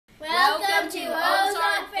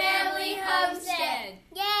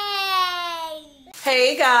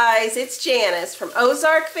guys, it's Janice from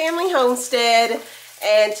Ozark Family Homestead,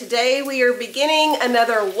 and today we are beginning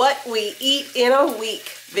another What We Eat in a Week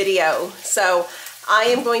video. So I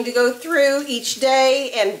am going to go through each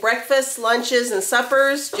day and breakfast, lunches, and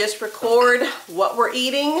suppers, just record what we're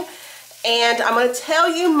eating, and I'm going to tell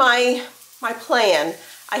you my plan.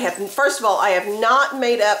 First of all, I have not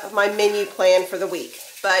made up my menu plan for the week,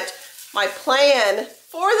 but my plan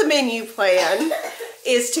for the menu plan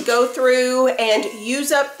is to go through and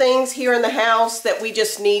use up things here in the house that we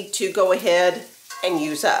just need to go ahead and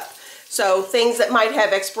use up. So things that might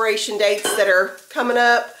have expiration dates that are coming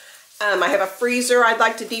up. I have a freezer I'd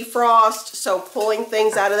like to defrost, so pulling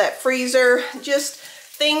things out of that freezer, just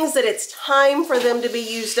things that it's time for them to be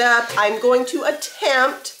used up. I'm going to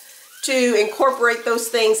attempt to incorporate those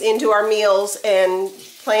things into our meals and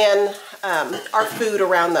plan our food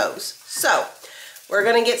around those. So we're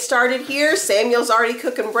gonna get started here. Samuel's already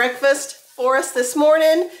cooking breakfast for us this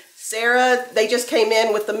morning. Sarah, they just came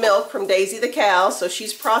in with the milk from Daisy the cow, so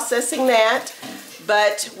she's processing that.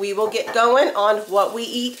 But we will get going on what we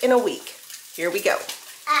eat in a week. Here we go.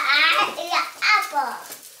 I eat an apple.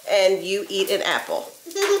 And you eat an apple.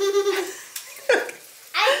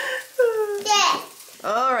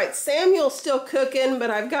 All right, Samuel's still cooking, but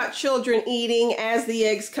I've got children eating as the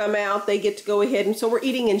eggs come out. They get to go ahead, and so we're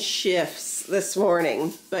eating in shifts this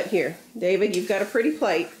morning. But here, David, you've got a pretty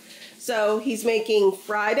plate. So he's making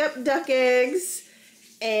fried up duck eggs,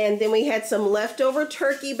 and then we had some leftover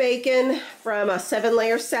turkey bacon from a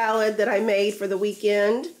 7-layer salad that I made for the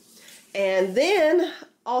weekend. And then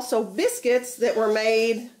also biscuits that were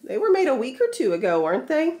made, they were made a week or two ago, weren't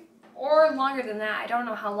they? Or longer than that. I don't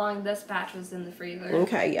know how long this batch was in the freezer.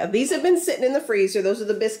 Okay, yeah, these have been sitting in the freezer. Those are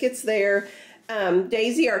the biscuits there.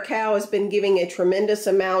 Daisy, our cow, has been giving a tremendous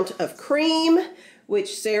amount of cream,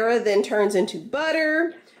 which Sarah then turns into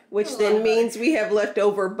butter, which then means we have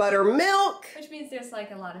leftover buttermilk. Which means there's like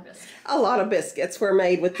a lot of biscuits. A lot of biscuits were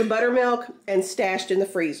made with the buttermilk and stashed in the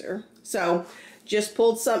freezer. So just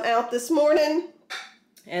pulled some out this morning,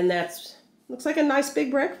 and that's looks like a nice big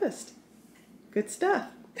breakfast. Good stuff.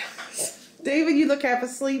 David, you look half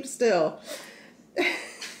asleep still.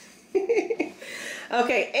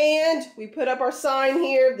 Okay, and we put up our sign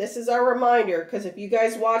here. This is our reminder, because if you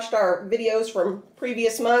guys watched our videos from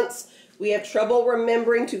previous months, we have trouble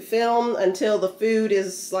remembering to film until the food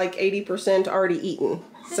is like 80% already eaten.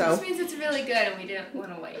 So this means it's really good and we didn't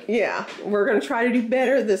want to wait. Yeah, we're going to try to do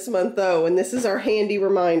better this month though, and this is our handy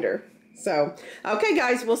reminder. So, okay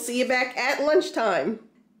guys, we'll see you back at lunchtime.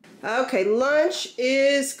 Okay, lunch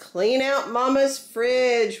is clean out Mama's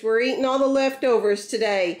fridge. We're eating all the leftovers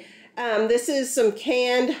today. This is some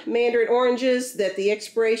canned mandarin oranges that the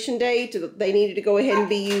expiration date, they needed to go ahead and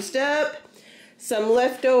be used up. Some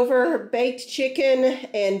leftover baked chicken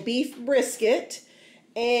and beef brisket.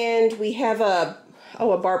 And we have a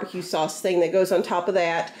barbecue sauce thing that goes on top of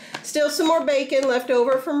that. Still some more bacon left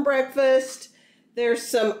over from breakfast. There's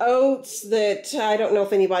some oats that I don't know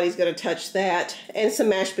if anybody's going to touch that, and some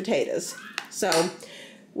mashed potatoes. So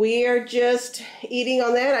we are just eating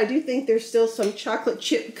on that. I do think there's still some chocolate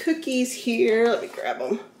chip cookies here. Let me grab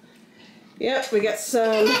them. Yep, we got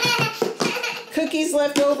some cookies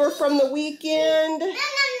left over from the weekend.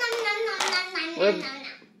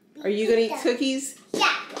 Are you going to eat cookies?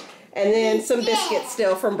 Yeah. And then some biscuits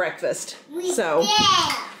still from breakfast. So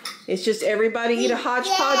it's just everybody eat a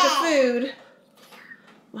hodgepodge of food.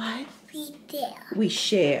 What? We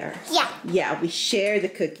share. Yeah. Yeah, we share the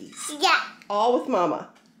cookies. Yeah. All with Mama.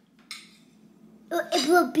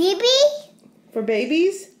 For baby? For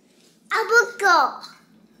babies? I will go.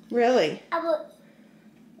 Really? I will.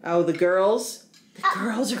 Oh, the girls? The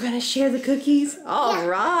girls are going to share the cookies? All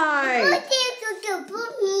right.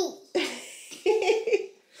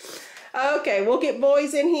 Okay, we'll get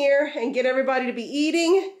boys in here and get everybody to be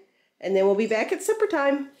eating, and then we'll be back at supper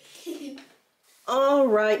time. All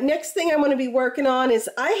right, next thing I'm going to be working on is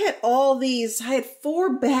I had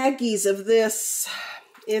 4 baggies of this.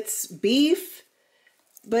 It's beef,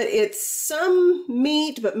 but it's some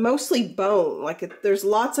meat, but mostly bone. There's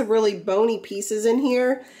lots of really bony pieces in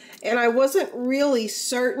here, and I wasn't really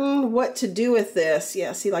certain what to do with this.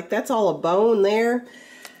 Yeah, see, that's all a bone there.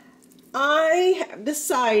 I have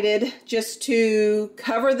decided just to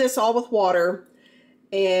cover this all with water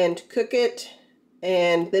and cook it,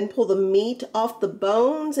 and then pull the meat off the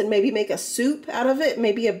bones and maybe make a soup out of it,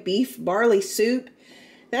 maybe a beef barley soup.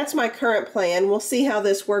 That's my current plan. We'll see how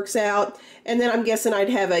this works out. And then I'm guessing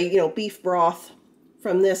I'd have a, beef broth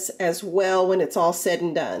from this as well when it's all said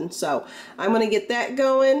and done. So I'm going to get that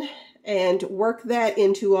going and work that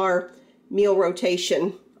into our meal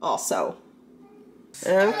rotation also.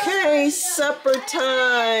 Okay, supper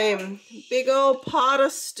time. Big old pot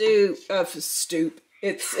of stew.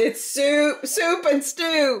 It's soup and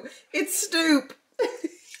stew. It's stoop.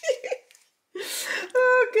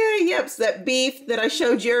 Okay, yep, so that beef that I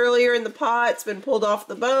showed you earlier in the pot, it's been pulled off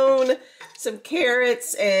the bone. Some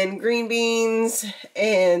carrots and green beans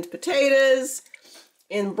and potatoes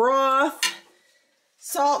in broth.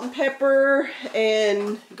 Salt and pepper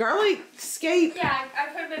and garlic scape. Yeah, I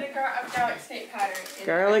put a bit of garlic scape powder in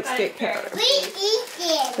Garlic scape powder. We eat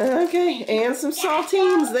it. Okay, and some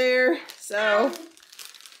saltines there. So,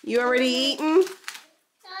 you already eaten?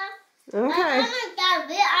 Okay.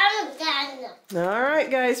 Alright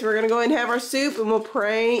guys, we're going to go ahead and have our soup and we'll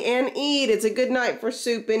pray and eat. It's a good night for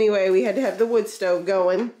soup anyway. We had to have the wood stove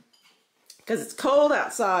going because it's cold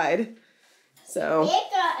outside. So,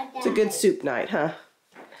 it's a good soup night, huh?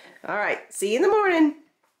 Alright, see you in the morning.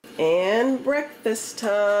 And breakfast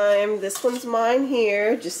time. This one's mine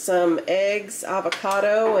here. Just some eggs,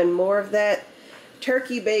 avocado, and more of that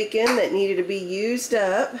turkey bacon that needed to be used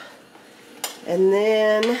up. And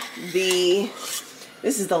then this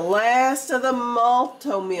is the last of the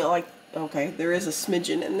malto meal. Okay, there is a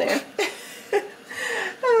smidgen in there.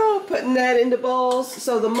 Oh, putting that into bowls.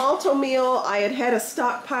 So the malto meal, I had a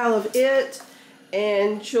stockpile of it,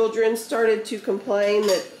 and children started to complain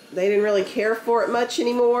that they didn't really care for it much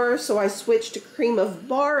anymore, so I switched to cream of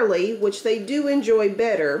barley, which they do enjoy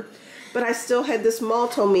better. But I still had this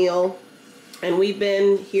malto meal, and we've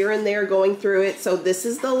been here and there going through it, so this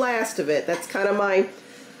is the last of it. That's kind of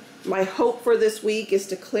my hope for this week, is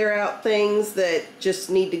to clear out things that just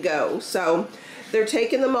need to go. So they're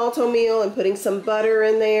taking the malto meal and putting some butter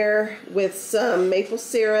in there with some maple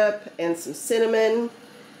syrup and some cinnamon.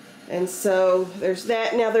 And so there's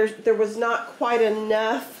that. Now there was not quite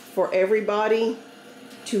enough for everybody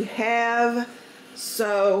to have,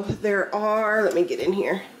 so there are, let me get in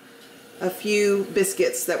here, a few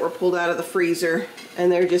biscuits that were pulled out of the freezer,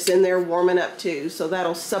 and they're just in there warming up too, so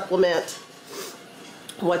that'll supplement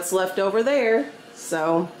what's left over there.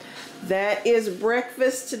 So that is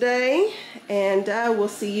breakfast today, and we'll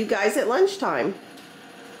see you guys at lunchtime.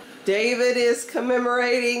 David is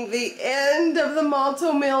commemorating the end of the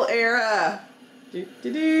malto meal era. He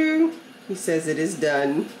says it is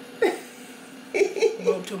done.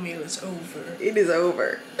 Malto meal is over. It is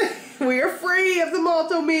over. We are free of the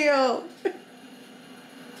malto meal.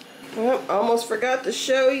 Well, almost forgot to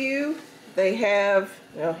show you. They have,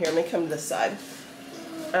 well, here, let me come to this side.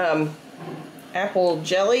 Apple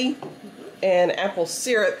jelly and apple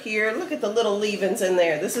syrup here. Look at the little leavings in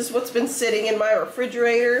there. This is what's been sitting in my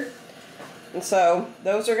refrigerator. And so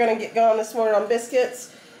those are going to get gone this morning on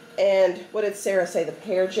biscuits. And what did Sarah say? The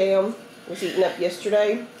pear jam was eaten up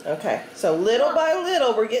yesterday. Okay, so little by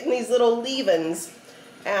little we're getting these little leavings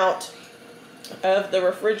out of the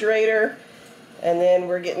refrigerator. And then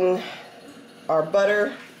we're getting our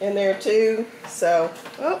butter in there too. So,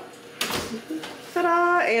 oh,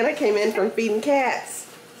 ta-da! Anna came in from feeding cats.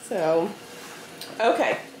 So,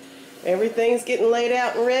 okay, everything's getting laid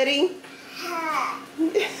out and ready.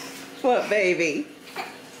 What, baby?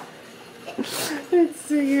 Let's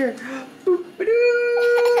see here.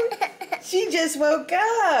 She just woke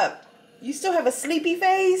up. You still have a sleepy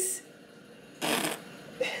face?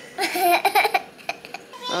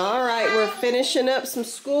 All right, we're finishing up some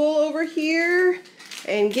school over here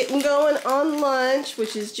and getting going on lunch,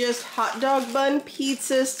 which is just hot dog bun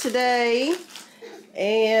pizzas today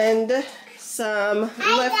and some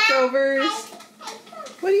leftovers.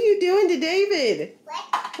 What are you doing to David?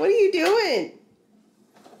 What are you doing?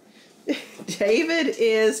 David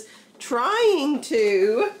is trying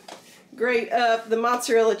to grate up the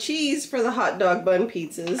mozzarella cheese for the hot dog bun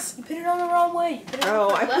pizzas. You put it on the wrong way.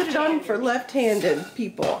 I put it on for left-handed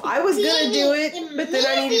people. I was gonna do it, but then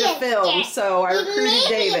I needed to film, so I recruited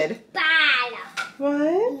David.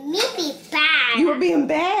 What? Maybe bad. You were being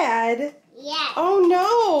bad? Yeah. Oh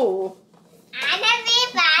no! I'm not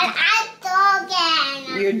being bad. I'm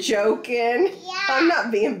joking. You're joking? Yeah. I'm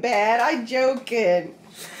not being bad. I'm joking.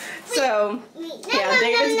 So, yeah,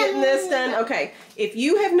 David's getting this done. Okay, if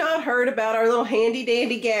you have not heard about our little handy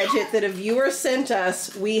dandy gadget that a viewer sent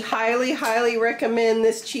us, we highly, highly recommend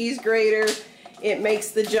this cheese grater. It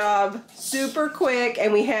makes the job super quick,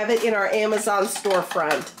 and we have it in our Amazon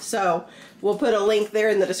storefront. So, we'll put a link there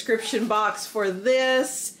in the description box for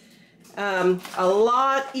this. A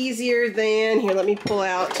lot easier than, here, let me pull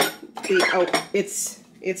out the, oh, it's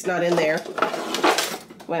not in there.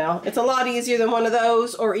 Well, it's a lot easier than one of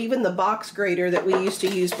those, or even the box grater that we used to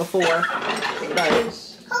use before.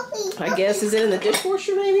 But I guess, is it in the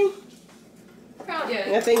dishwasher maybe?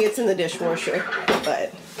 Probably. I think it's in the dishwasher,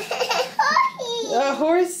 but A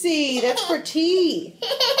horsey. That's for tea.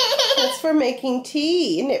 That's for making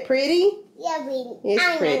tea. Isn't it pretty? Yeah,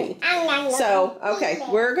 It's pretty. So, okay,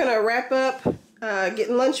 we're going to wrap up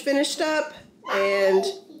getting lunch finished up, and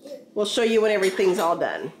we'll show you when everything's all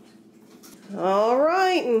done. All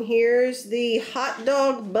right, and here's the hot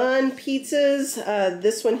dog bun pizzas.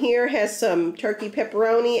 This one here has some turkey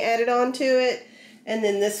pepperoni added onto it, and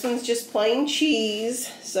then this one's just plain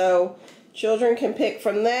cheese. So children can pick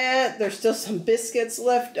from that. There's still some biscuits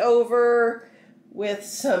left over with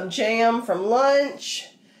some jam from lunch.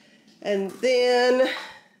 And then,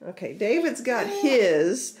 okay, David's got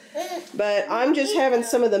his, but I'm just having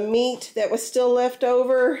some of the meat that was still left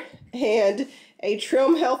over, and a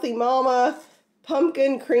Trim Healthy Mama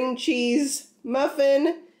pumpkin cream cheese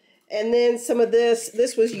muffin, and then some of this.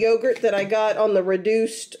 This was yogurt that I got on the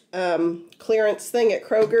reduced clearance thing at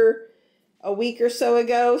Kroger a week or so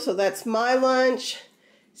ago, so that's my lunch.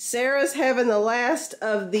 Sarah's having the last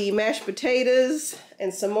of the mashed potatoes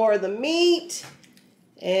and some more of the meat.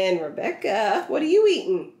 And Rebecca, what are you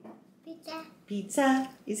eating? Pizza. Pizza?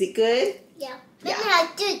 Is it good? Yeah. Yeah. I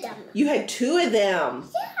had 2 of them. You had 2 of them.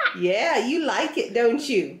 Yeah. Yeah, you like it, don't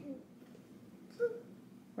you?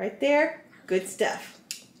 Right there? Good stuff.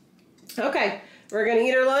 Okay, we're going to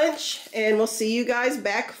eat our lunch, and we'll see you guys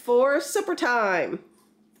back for supper time.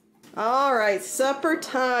 All right, supper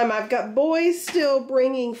time. I've got boys still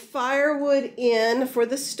bringing firewood in for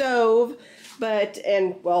the stove,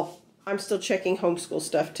 well, I'm still checking homeschool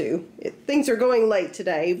stuff too. Things are going late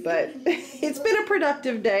today, but it's been a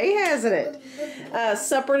productive day, hasn't it?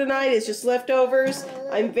 Supper tonight is just leftovers.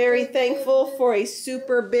 I'm very thankful for a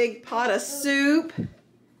super big pot of soup.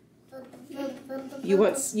 You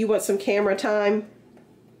want some camera time?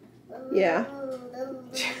 Yeah.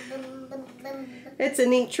 It's a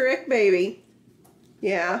neat trick, baby.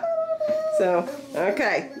 Yeah. So,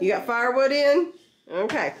 okay. You got firewood in?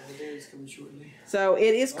 Okay. So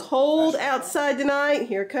it is cold outside tonight.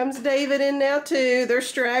 Here comes David in now too. They're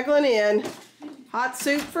straggling in. Hot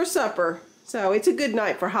soup for supper. So it's a good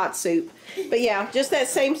night for hot soup. But yeah, just that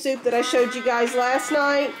same soup that I showed you guys last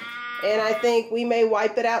night. And I think we may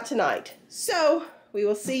wipe it out tonight. So we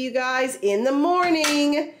will see you guys in the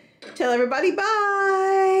morning. Tell everybody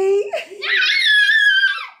bye.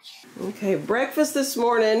 Okay, breakfast this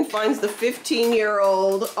morning finds the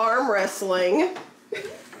 15-year-old arm wrestling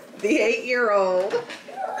the 8-year-old.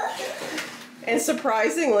 And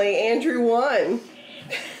surprisingly, Andrew won.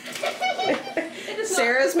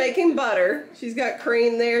 Sarah's making butter. She's got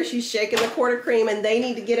cream there. She's shaking the quart of cream, and they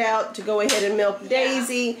need to get out to go ahead and milk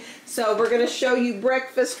Daisy. So we're going to show you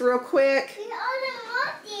breakfast real quick.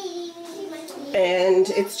 And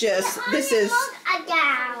it's just, this is...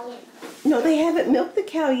 No, they haven't milked the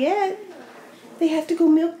cow yet. They have to go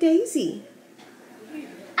milk Daisy.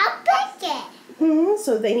 I'll pick it.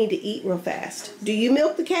 So they need to eat real fast. Do you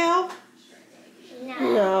milk the cow? No.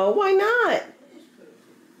 No, why not?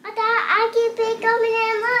 I thought I get big on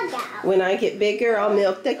that mug. When I get bigger, I'll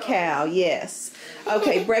milk the cow, yes.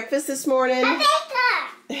 Okay, breakfast this morning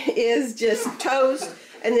is just toast.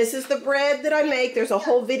 And this is the bread that I make. There's a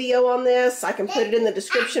whole video on this. I can put it in the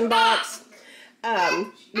description box.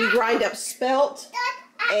 We grind up spelt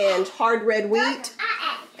and hard red wheat.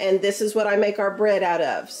 And this is what I make our bread out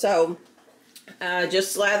of. So,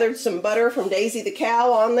 just slathered some butter from Daisy the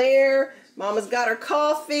cow on there. Mama's got her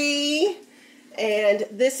coffee. And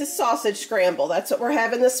this is sausage scramble. That's what we're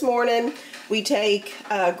having this morning. We take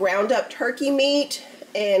ground up turkey meat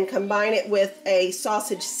and combine it with a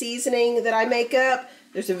sausage seasoning that I make up.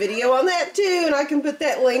 There's a video on that too, and I can put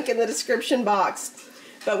that link in the description box.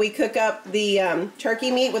 But we cook up the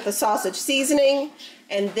turkey meat with the sausage seasoning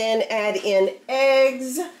and then add in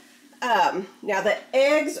eggs. Now the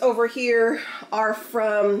eggs over here are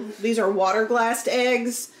from, these are water glassed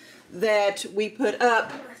eggs that we put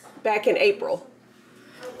up back in April.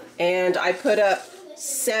 And I put up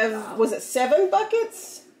 7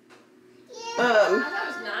 buckets? That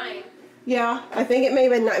was 9. Yeah, I think it may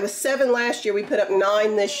have been 9. It was 7 last year. We put up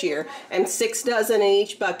 9 this year, and 6 dozen in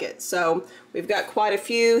each bucket. So we've got quite a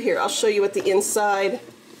few. Here, I'll show you what the inside.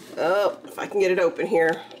 Oh, if I can get it open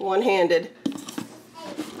here, one-handed.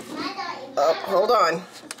 Oh, hold on.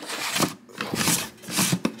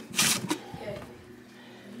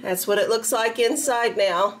 That's what it looks like inside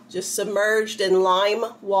now, just submerged in lime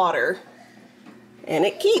water. And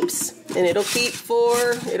it keeps, and it'll keep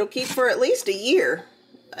for at least a year.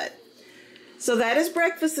 So that is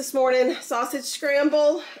breakfast this morning. Sausage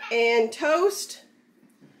scramble and toast.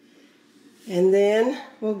 And then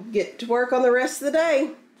we'll get to work on the rest of the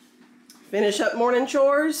day. Finish up morning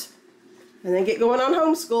chores and then get going on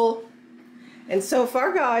homeschool. And so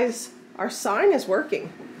far, guys, Our sign is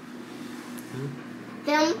working.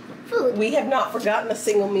 Film food. We have not forgotten a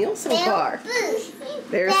single meal so far. Food.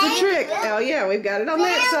 There's the trick. Oh yeah, we've got it on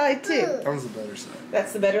that side too. That was the better side.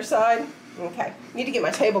 That's the better side? Okay. Need to get my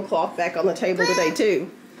tablecloth back on the table today too.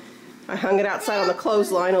 I hung it outside on the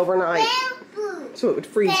clothesline overnight so it would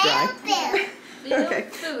freeze dry. Okay.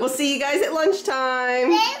 We'll see you guys at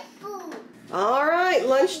lunchtime. All right,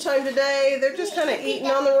 lunchtime today. They're just kind of eating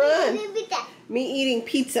on the run. Me eating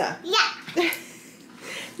pizza. Yeah.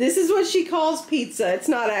 This is what she calls pizza. It's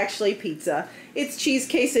not actually pizza. It's cheese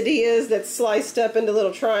quesadillas that's sliced up into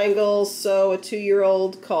little triangles, so a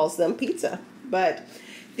 2-year-old calls them pizza. But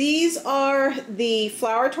these are the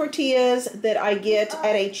flour tortillas that I get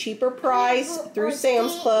at a cheaper price through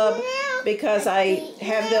Sam's Club because I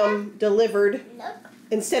have them delivered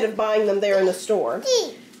instead of buying them there in the store.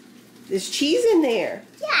 There's cheese in there.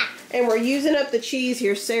 Yeah. And we're using up the cheese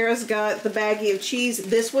here. Sarah's got the baggie of cheese.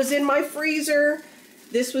 This was in my freezer.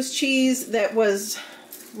 This was cheese that was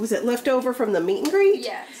it left over from the meet and greet?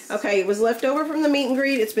 Yes. Okay, it was left over from the meet and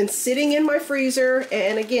greet. It's been sitting in my freezer.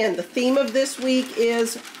 And again, the theme of this week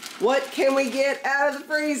is what can we get out of the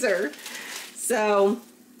freezer? So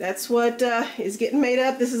that's what is getting made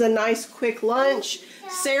up. This is a nice quick lunch.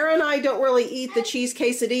 Sarah and I don't really eat the cheese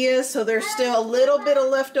quesadillas, so there's still a little bit of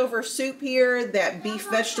leftover soup here, that beef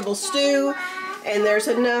vegetable stew, and there's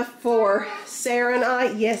enough for Sarah and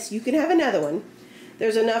I. Yes, you can have another one.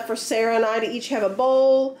 There's enough for Sarah and I to each have a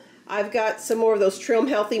bowl. I've got some more of those Trim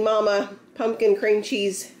Healthy Mama pumpkin cream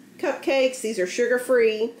cheese cupcakes. These are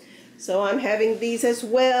sugar-free, so I'm having these as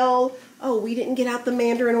well. Oh, we didn't get out the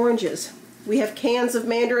mandarin oranges. We have cans of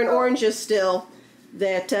mandarin oranges still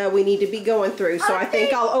that we need to be going through, so I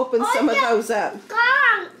think I'll open some of those up.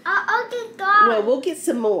 Gone. Gone. Well, we'll get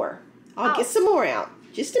some more. I'll get some more out.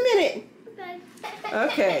 Just a minute.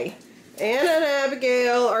 Okay. Anna and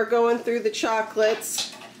Abigail are going through the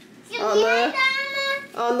chocolates on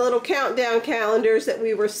the little countdown calendars that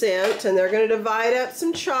we were sent, and they're going to divide up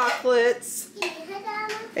some chocolates.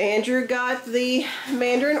 Andrew got the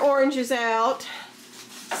mandarin oranges out.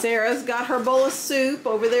 Sarah's got her bowl of soup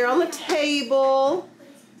over there on the table.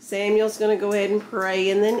 Samuel's going to go ahead and pray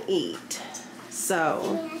and then eat.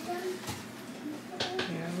 So,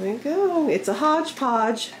 there we go. It's a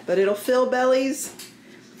hodgepodge, but it'll fill bellies.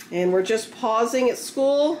 And we're just pausing at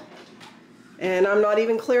school. And I'm not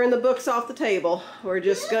even clearing the books off the table. We're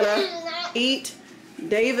just going to eat.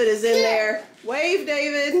 David is in there. Wave,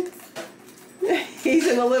 David. He's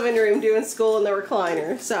in the living room doing school in the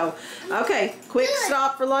recliner. So, okay, quick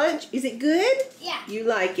stop for lunch. Is it good? Yeah. You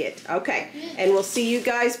like it? Okay. And we'll see you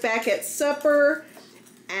guys back at supper.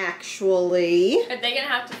 Actually, Are they going to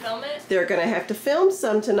have to film it? they're going to have to film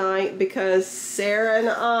some tonight because Sarah and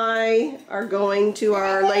I are going to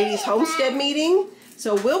our ladies' homestead meeting.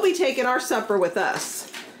 So we'll be taking our supper with us.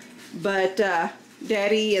 But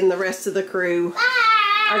Daddy and the rest of the crew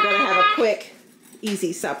are going to have a quick,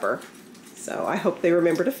 easy supper. So I hope they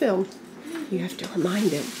remember to film. You have to remind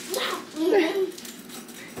them.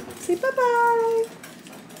 Say bye-bye.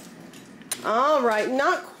 All right,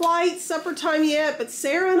 not quite supper time yet, but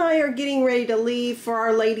Sarah and I are getting ready to leave for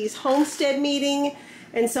our ladies' homestead meeting.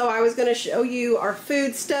 And so I was going to show you our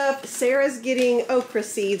food stuff. Sarah's getting okra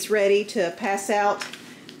seeds ready to pass out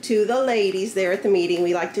to the ladies there at the meeting.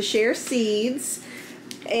 We like to share seeds.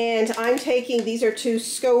 And I'm taking, these are 2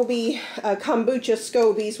 SCOBY, kombucha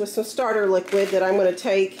SCOBYs with some starter liquid that I'm going to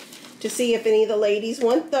take to see if any of the ladies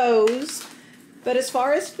want those. But as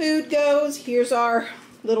far as food goes, here's our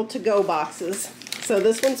little to-go boxes. So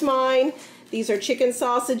this one's mine. These are chicken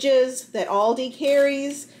sausages that Aldi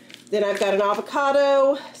carries. Then I've got an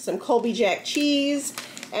avocado, some Colby Jack cheese,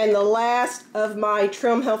 and the last of my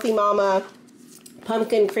Trim Healthy Mama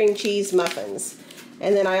pumpkin cream cheese muffins.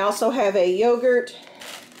 And then I also have a yogurt.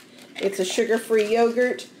 It's a sugar-free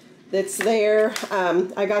yogurt that's there.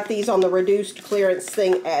 I got these on the reduced clearance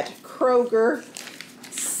thing at Kroger.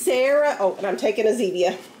 Sarah, oh, and I'm taking a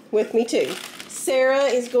Zevia with me too. Sarah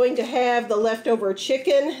is going to have the leftover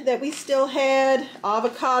chicken that we still had,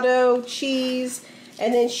 avocado, cheese,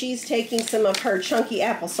 and then she's taking some of her chunky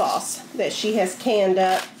applesauce that she has canned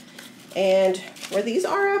up. And were these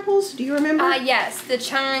our apples? Do you remember? Yes, the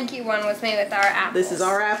chunky one was made with our apples. This is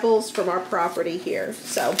our apples from our property here.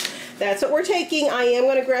 So that's what we're taking. I am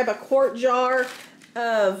going to grab a quart jar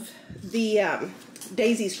of the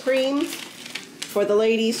Daisy's cream for the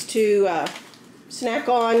ladies to snack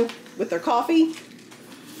on with their coffee.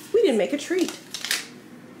 We didn't make a treat.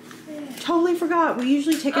 Totally forgot. We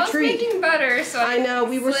usually take a treat. I was making butter, so I know,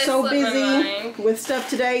 we were so busy with stuff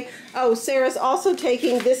today. Oh, Sarah's also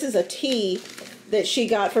taking, this is a tea that she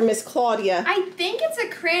got from Miss Claudia. I think it's a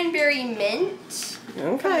cranberry mint.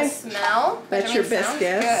 Okay. The smell. That's your best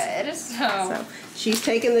guess. Good. So she's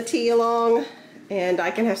taking the tea along, and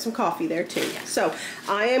I can have some coffee there too. Yeah. So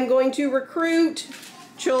I am going to recruit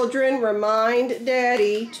children. Remind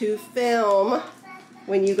Daddy to film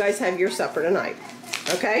when you guys have your supper tonight.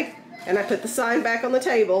 Okay? And I put the sign back on the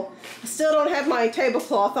table. I still don't have my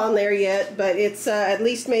tablecloth on there yet, but it's at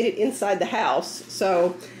least made it inside the house.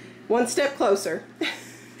 So one step closer.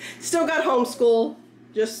 Still got homeschool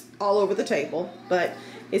just all over the table, but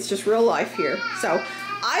it's just real life here. So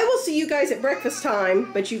I will see you guys at breakfast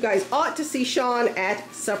time, but you guys ought to see Sean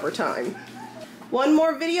at supper time. One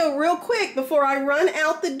more video real quick before I run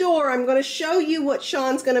out the door. I'm going to show you what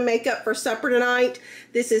Sean's going to make up for supper tonight.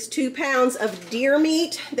 This is 2 pounds of deer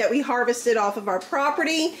meat that we harvested off of our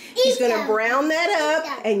property. He's going to brown that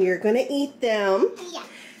up, and you're going to eat them. Yeah.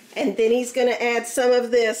 And then he's going to add some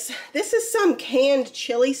of this. This is some canned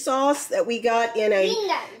chili sauce that we got in a,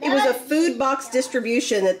 it was a food box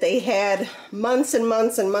distribution that they had months and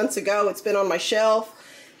months and months ago. It's been on my shelf.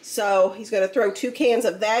 So he's going to throw 2 cans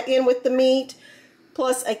of that in with the meat,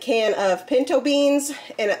 plus a can of pinto beans,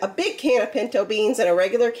 and a big can of pinto beans and a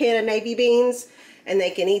regular can of navy beans. And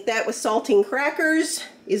they can eat that with saltine crackers,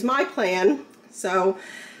 is my plan. So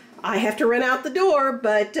I have to run out the door,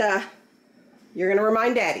 but you're going to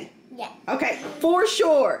remind Daddy. Yeah. Okay, for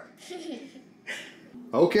sure.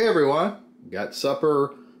 Okay, everyone. Got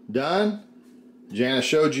supper done. Jana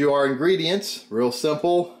showed you our ingredients. Real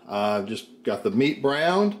simple. Just got the meat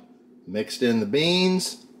browned, mixed in the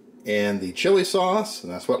beans and the chili sauce,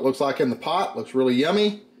 and that's what it looks like in the pot. Looks really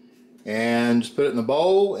yummy. And just put it in the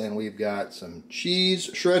bowl, and we've got some cheese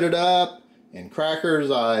shredded up and crackers.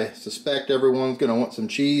 I suspect everyone's going to want some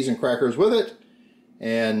cheese and crackers with it,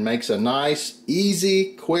 and makes a nice,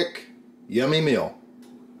 easy, quick, yummy meal.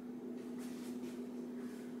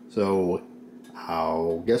 So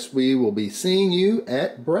I guess we will be seeing you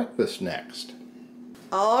at breakfast next.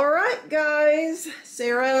 All right, guys.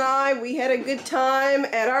 Sarah and I, we had a good time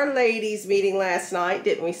at our ladies' meeting last night,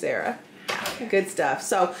 didn't we, Sarah? Good stuff.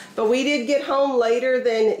 So, but we did get home later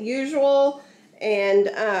than usual, and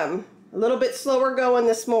a little bit slower going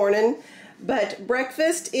this morning. But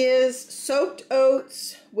breakfast is soaked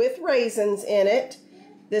oats with raisins in it.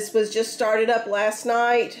 This was just started up last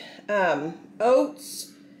night.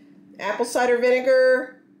 Oats, apple cider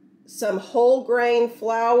vinegar, some whole grain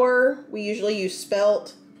flour. We usually use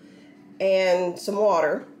Spelt, and some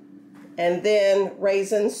water. And then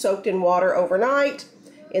raisins soaked in water overnight.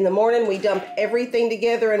 In the morning, we dump everything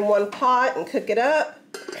together in one pot and cook it up.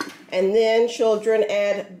 And then children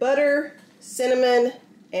add butter, cinnamon,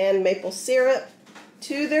 and maple syrup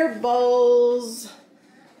to their bowls.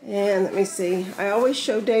 And let me see. I always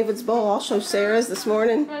show David's bowl. I'll show Sarah's this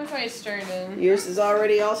morning. mine's already stirred in. Yours is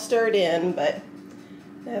already all stirred in, but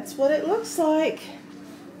that's what it looks like.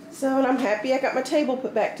 So, and I'm happy I got my table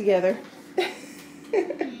put back together.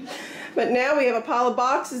 But now we have a pile of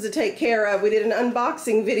boxes to take care of. We did an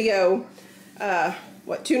unboxing video,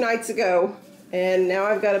 2 nights ago, and now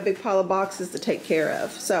I've got a big pile of boxes to take care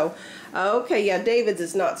of. So, okay, yeah, David's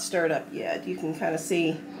is not stirred up yet. You can kind of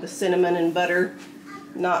see the cinnamon and butter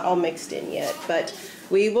not all mixed in yet. But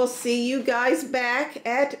we will see you guys back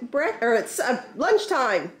at it's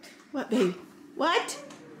lunchtime. What, baby? What?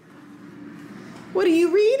 What are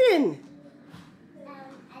you reading?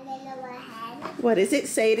 What is it?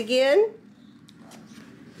 Say it again.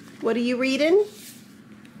 What are you reading?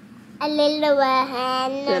 A little red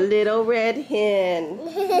hen. The Little Red Hen.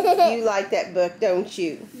 You like that book, don't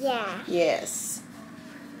you? Yeah. Yes.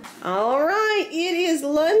 All right, it is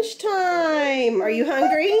lunchtime. Are you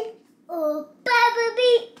hungry? Oh, Baba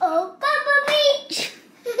Bee. Oh, Baba Bee.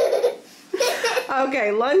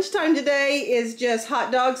 Okay, lunchtime today is just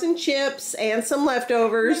hot dogs and chips and some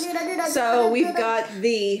leftovers. So we've got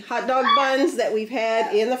the hot dog buns that we've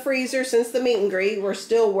had in the freezer since the meet and greet. We're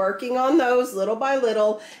still working on those little by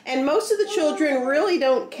little. And most of the children really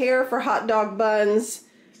don't care for hot dog buns,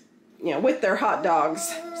 you know, with their hot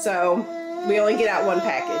dogs. So we only get out one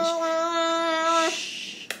package.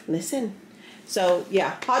 Shh, listen. So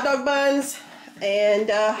yeah, hot dog buns and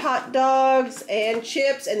hot dogs and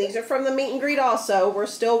chips, and these are from the meet and greet also. We're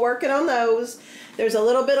still working on those. There's a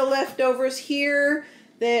little bit of leftovers here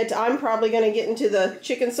that I'm probably going to get into the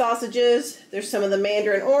chicken sausages. There's some of the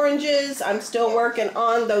mandarin oranges. I'm still working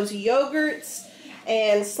on those yogurts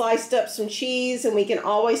and sliced up some cheese, and we can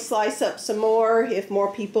always slice up some more if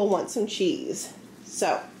more people want some cheese.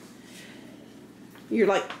 So you're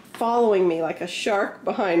like following me like a shark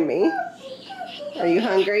behind me. Are you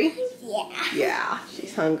hungry? Yeah. Yeah,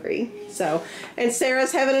 she's hungry. So, and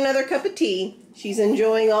Sarah's having another cup of tea. She's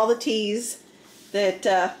enjoying all the teas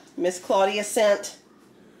that Miss Claudia sent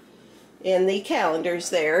in the calendars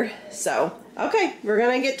there. So, okay, we're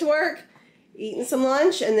gonna get to work, eating some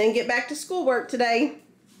lunch, and then get back to schoolwork today.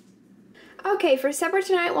 Okay, for supper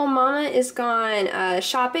tonight while Mama is gone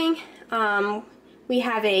shopping, we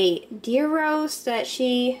have a deer roast that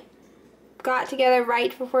she got together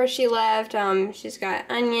right before she left. She's got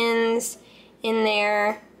onions in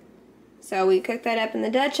there. So we cooked that up in the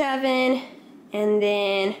Dutch oven. And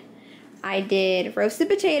then I did roasted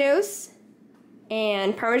potatoes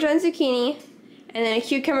and Parmesan zucchini and then a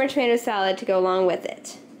cucumber tomato salad to go along with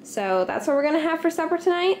it. So that's what we're gonna have for supper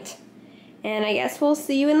tonight. And I guess we'll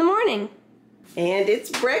see you in the morning. And it's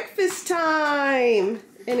breakfast time.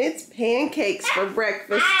 And it's pancakes for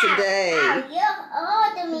breakfast today. You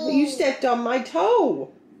hurt me. You stepped on my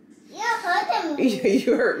toe. You hurt me.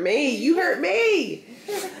 You hurt me. You hurt me.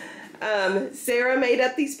 Sarah made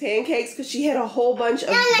up these pancakes because she had a whole bunch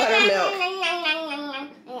of buttermilk.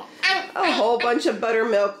 A whole bunch of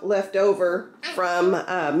buttermilk left over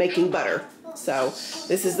from making butter. So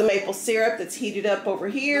this is the maple syrup that's heated up over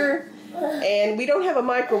here. And we don't have a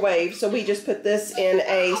microwave, so we just put this in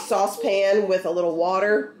a saucepan with a little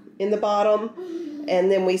water in the bottom.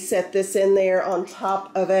 And then we set this in there on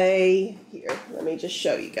top of here, let me just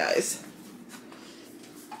show you guys.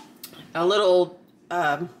 A little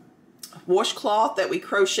washcloth that we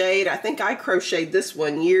crocheted. I think I crocheted this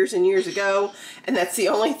one years and years ago. And that's the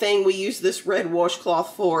only thing we use this red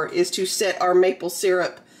washcloth for, is to set our maple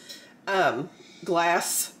syrup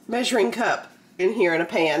glass measuring cup in here in a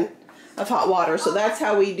pan of hot water. So that's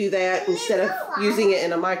how we do that instead of using it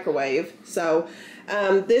in a microwave. So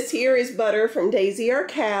this here is butter from Daisy our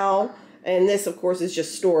cow, and this of course is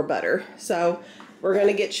just store butter. So we're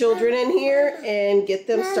gonna get children in here and get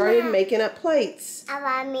them started making up plates. I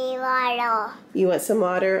want me water. You want some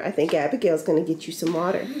water? I think Abigail's gonna get you some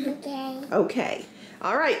water. Okay. Okay.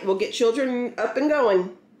 All right, we'll get children up and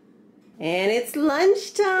going. And it's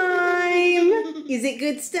lunchtime. Is it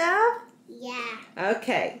good stuff? Yeah.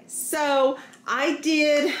 Okay, so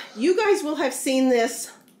you guys will have seen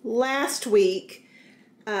this last week.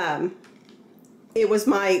 It was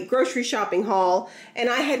my grocery shopping haul, and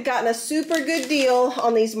I had gotten a super good deal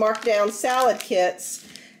on these markdown salad kits.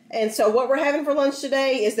 And so what we're having for lunch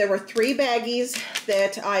today is there were 3 baggies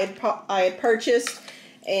that I had purchased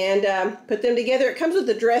and put them together. It comes with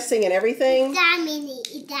the dressing and everything. That many.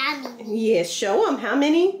 Yes, show them. How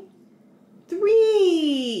many?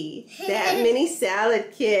 3. That many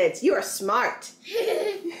salad kits. You are smart.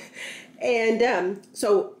 And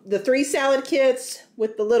so the 3 salad kits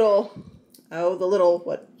with the little,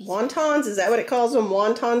 what, wontons? Is that what it calls them?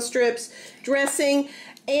 Wonton strips, dressing.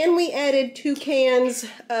 And we added 2 cans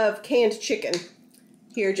of canned chicken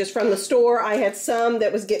here just from the store. I had some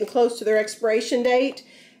that was getting close to their expiration date.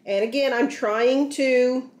 And again, I'm trying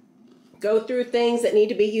to go through things that need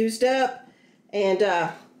to be used up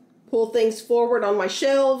and pull things forward on my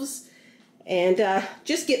shelves and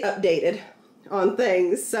just get updated on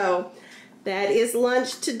things. So that is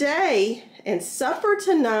lunch today. And supper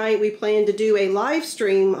tonight, we plan to do a live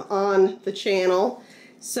stream on the channel.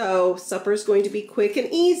 So supper is going to be quick and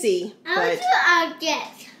easy. I want to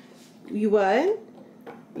get. You what?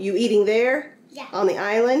 You eating there? Yeah. On the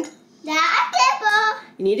island?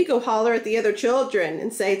 You need to go holler at the other children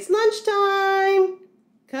and say, it's lunchtime.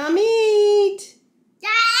 Come eat.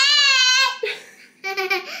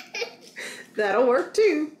 That'll work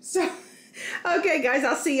too. So, okay guys,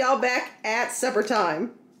 I'll see y'all back at supper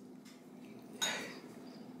time.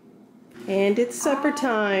 And it's supper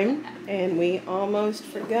time, and we almost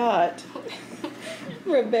forgot.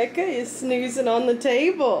 Rebecca is snoozing on the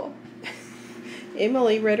table.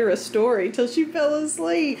 Emily read her a story till she fell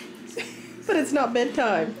asleep, but it's not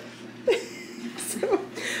bedtime. So,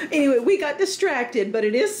 anyway, we got distracted, but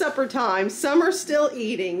it is supper time. Some are still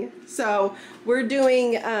eating, so we're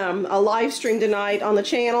doing a live stream tonight on the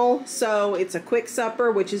channel. So it's a quick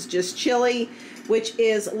supper, which is just chili, which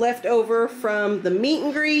is left over from the meet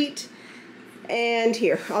and greet. And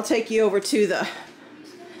here, I'll take you over to the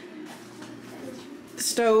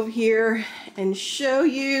stove here and show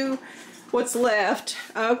you what's left.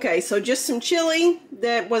 Okay, so just some chili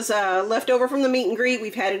that was left over from the meet and greet.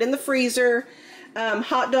 We've had it in the freezer.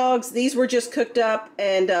 Hot dogs, these were just cooked up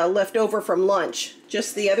and left over from lunch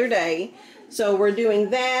just the other day. So we're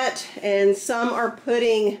doing that, and some are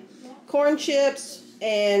putting corn chips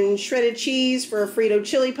and shredded cheese for a Frito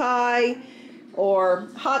chili pie, or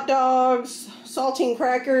hot dogs, saltine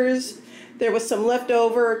crackers. There was some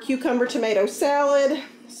leftover cucumber tomato salad.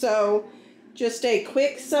 So Just a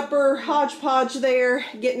quick supper hodgepodge there,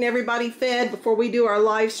 getting everybody fed before we do our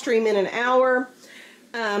live stream in an hour.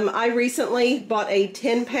 I recently bought a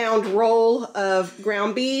 10-pound roll of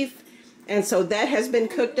ground beef, and so that has been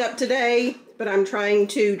cooked up today, but I'm trying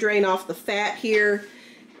to drain off the fat here,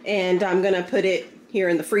 and I'm gonna put it here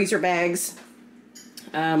in the freezer bags.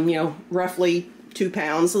 You know, roughly 2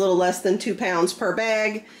 pounds, a little less than 2 pounds per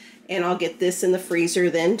bag, and I'll get this in the freezer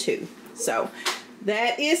then too. So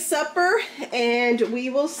that is supper, and we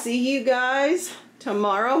will see you guys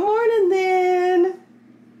tomorrow morning then.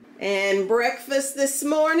 And breakfast this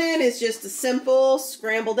morning is just a simple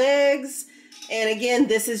scrambled eggs. And again,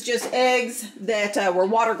 this is just eggs that were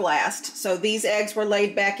water glassed. So these eggs were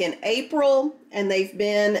laid back in April, and they've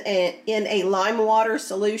been in a lime water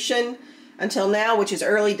solution until now, which is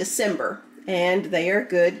early December. And they are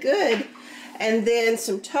good. And then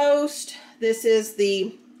some toast. This is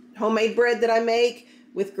the homemade bread that I make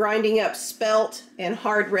with grinding up spelt and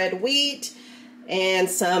hard red wheat. And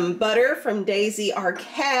some butter from Daisy, our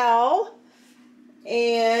cow.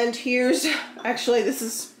 And here's, actually this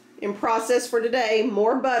is in process for today,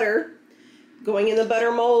 more butter going in the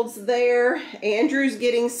butter molds there. Andrew's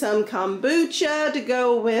getting some kombucha to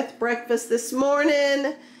go with breakfast this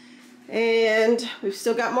morning. And we've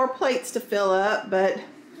still got more plates to fill up, but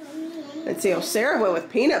let's see, oh, Sarah went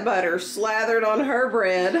with peanut butter slathered on her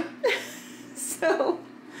bread. So,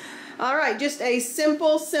 all right, just a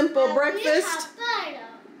simple breakfast,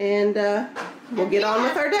 and we'll get on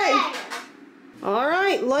with our day. All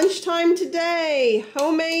right, lunchtime today,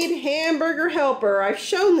 homemade hamburger helper. I've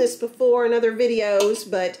shown this before in other videos,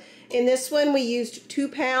 but in this one we used 2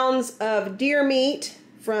 pounds of deer meat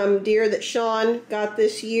from deer that Sean got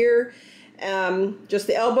this year. Just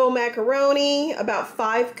the elbow macaroni, about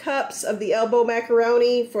 5 cups of the elbow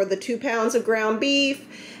macaroni for the 2 pounds of ground beef,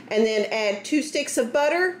 and then add 2 sticks of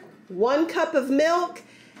butter, 1 cup of milk,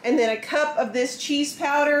 and then a cup of this cheese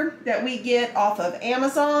powder that we get off of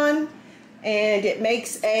Amazon. And it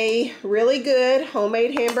makes a really good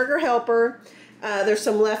homemade hamburger helper. There's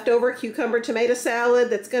some leftover cucumber tomato salad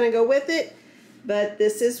that's going to go with it. But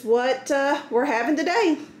this is what we're having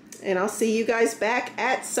today. And I'll see you guys back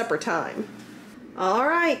at supper time. All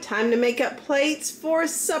right, time to make up plates for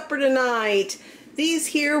supper tonight. These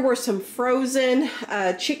here were some frozen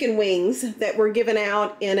chicken wings that were given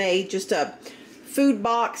out in just a food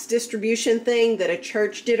box distribution thing that a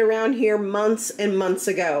church did around here months and months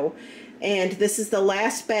ago. And this is the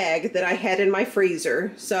last bag that I had in my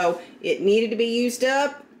freezer. So it needed to be used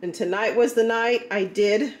up, and tonight was the night I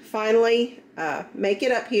did finally make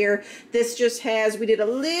it up here. This just has, we did a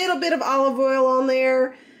little bit of olive oil on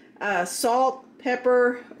there, salt,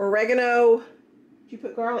 pepper, oregano. Did you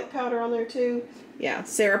put garlic powder on there too? Yeah,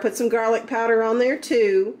 Sarah put some garlic powder on there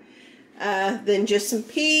too. Then just some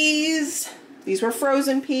peas. These were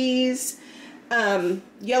frozen peas.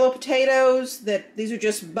 Yellow potatoes, these are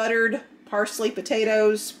just buttered parsley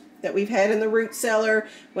potatoes that we've had in the root cellar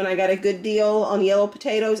when I got a good deal on yellow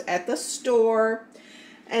potatoes at the store.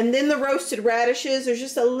 And then the roasted radishes, there's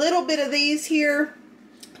just a little bit of these here.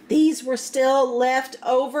 These were still left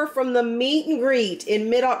over from the meet and greet in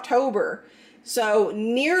mid-October. So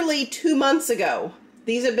nearly 2 months ago.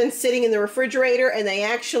 These have been sitting in the refrigerator, and they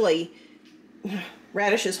actually,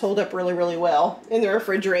 radishes hold up really well in the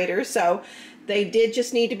refrigerator. So they did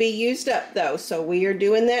just need to be used up though. So we are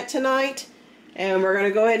doing that tonight. And we're going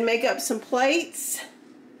to go ahead and make up some plates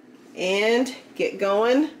and get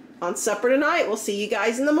going on supper tonight. We'll see you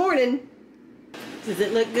guys in the morning. Does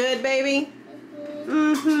it look good, baby?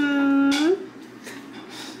 Mm-hmm.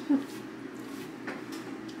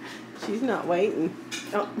 She's not waiting.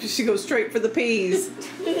 Oh, she goes straight for the peas.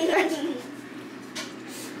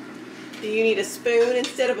 Do you need a spoon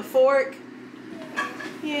instead of a fork?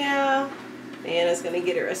 Yeah. Anna's going to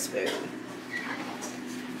get her a spoon.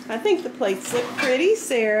 I think the plates look pretty,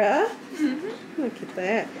 Sarah. Mm-hmm. Look at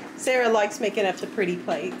that. Sarah likes making up the pretty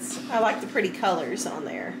plates. I like the pretty colors on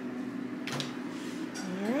there.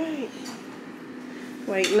 All right.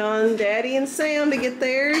 Waiting on Daddy and Sam to get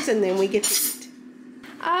theirs, and then we get to eat.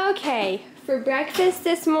 Okay, for breakfast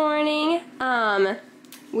this morning,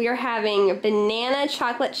 we are having banana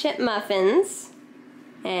chocolate chip muffins.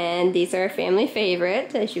 And these are a family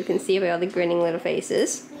favorite, as you can see by all the grinning little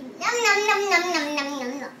faces. Nom nom nom nom nom nom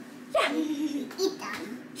nom nom. Yeah. Eat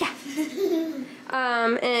them. Yeah.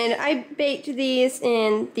 And I baked these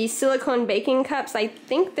in these silicone baking cups. I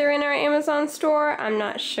think they're in our Amazon store. I'm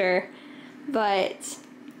not sure. But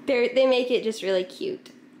they make it just really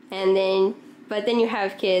cute. And then, but then you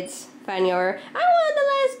have kids finding over, I want the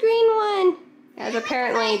last green one. As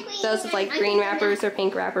apparently those with like green wrappers or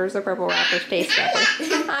pink wrappers or purple wrappers taste better.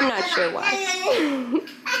 I'm not sure why.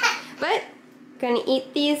 But gonna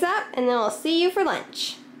eat these up and then we'll see you for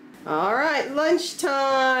lunch. All right,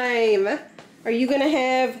 lunchtime. Are you gonna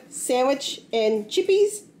have sandwich and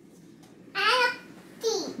chippies?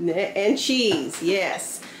 And cheese,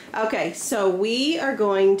 yes. Okay, so we are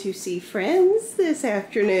going to see friends this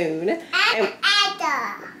afternoon. And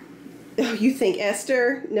oh, you think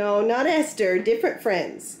Esther? No, not Esther, different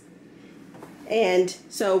friends. And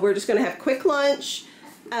so we're just gonna have quick lunch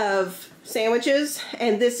of sandwiches,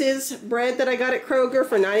 and this is bread that I got at Kroger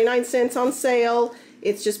for 99 cents on sale.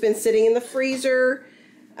 It's just been sitting in the freezer.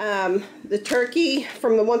 The turkey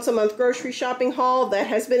from the once a month grocery shopping haul, that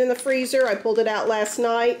has been in the freezer. I pulled it out last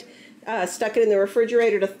night, stuck it in the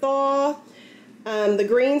refrigerator to thaw. The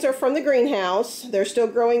greens are from the greenhouse. They're still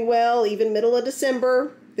growing well, even middle of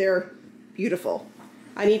December. They're beautiful.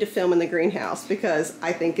 I need to film in the greenhouse because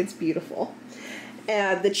I think it's beautiful.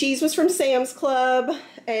 The cheese was from Sam's Club,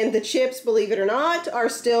 and the chips, believe it or not, are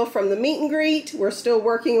still from the meet and greet. We're still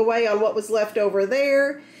working away on what was left over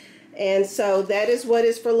there. And so that is what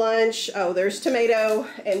is for lunch. Oh, there's tomato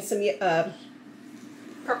and some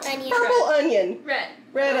purple onion.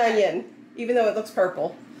 Red onion, even though it looks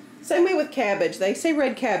purple. Same way with cabbage. They say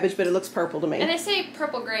red cabbage, but it looks purple to me. And they say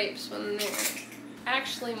purple grapes when they're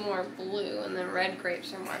actually more blue, and then red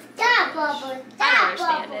grapes are more I don't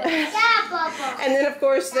understand it. And then, of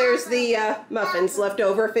course, there's the muffins left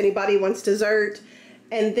over if anybody wants dessert.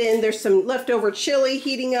 And then there's some leftover chili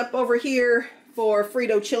heating up over here for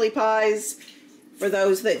Frito chili pies for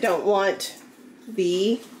those that don't want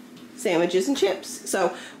the sandwiches and chips.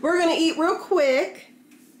 So we're going to eat real quick,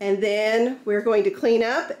 and then we're going to clean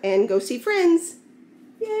up and go see friends.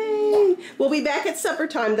 Yay! We'll be back at supper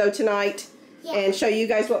time, though, tonight. And show you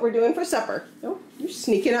guys what we're doing for supper. Oh, you're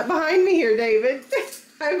sneaking up behind me here, David.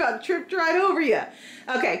 I about tripped right over you.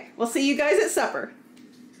 Okay, we'll see you guys at supper.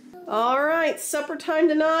 All right, supper time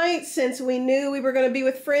tonight. Since we knew we were going to be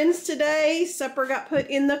with friends today, supper got put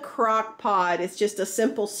in the crock pot. It's just a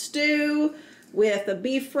simple stew with a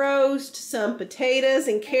beef roast, some potatoes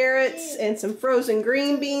and carrots, and some frozen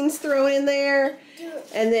green beans thrown in there.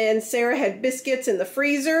 And then Sarah had biscuits in the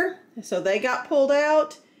freezer, so they got pulled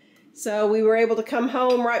out. So we were able to come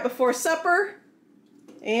home right before supper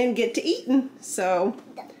and get to eating. So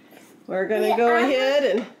we're going to go ahead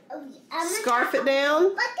and scarf it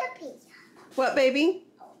down. What, baby?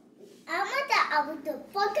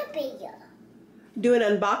 Do an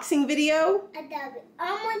unboxing video?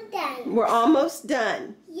 Almost done. We're almost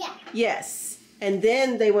done. Yeah. Yes. And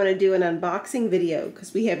then they want to do an unboxing video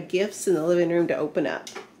because we have gifts in the living room to open up.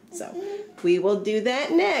 So we will do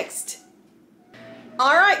that next.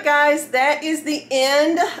 Alright guys, that is the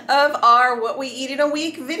end of our What We Eat in a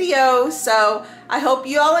Week video. So I hope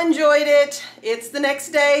you all enjoyed it. It's the next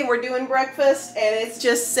day, we're doing breakfast, and it's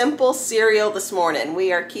just simple cereal this morning.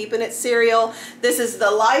 We are keeping it cereal. This is the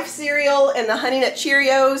Life cereal and the Honey Nut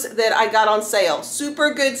Cheerios that I got on sale.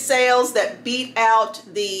 Super good sales that beat out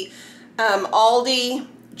the Aldi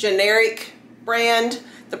generic brand,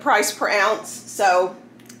 the price per ounce. So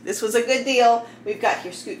this was a good deal. We've got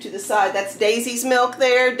here, scoot to the side, that's Daisy's milk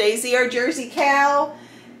there, Daisy our Jersey cow,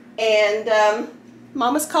 and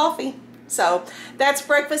Mama's coffee. So that's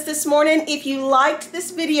breakfast this morning. If you liked this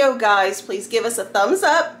video, guys, please give us a thumbs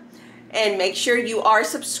up and make sure you are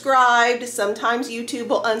subscribed. Sometimes YouTube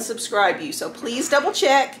will unsubscribe you, so please double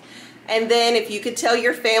check. And then if you could tell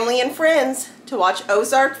your family and friends to watch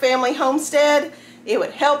Ozark Family Homestead, it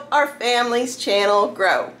would help our family's channel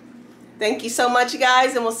grow. Thank you so much,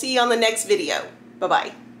 guys, and we'll see you on the next video.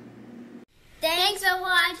 Bye-bye. Thanks for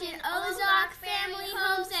watching Ozark Family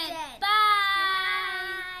Homestead.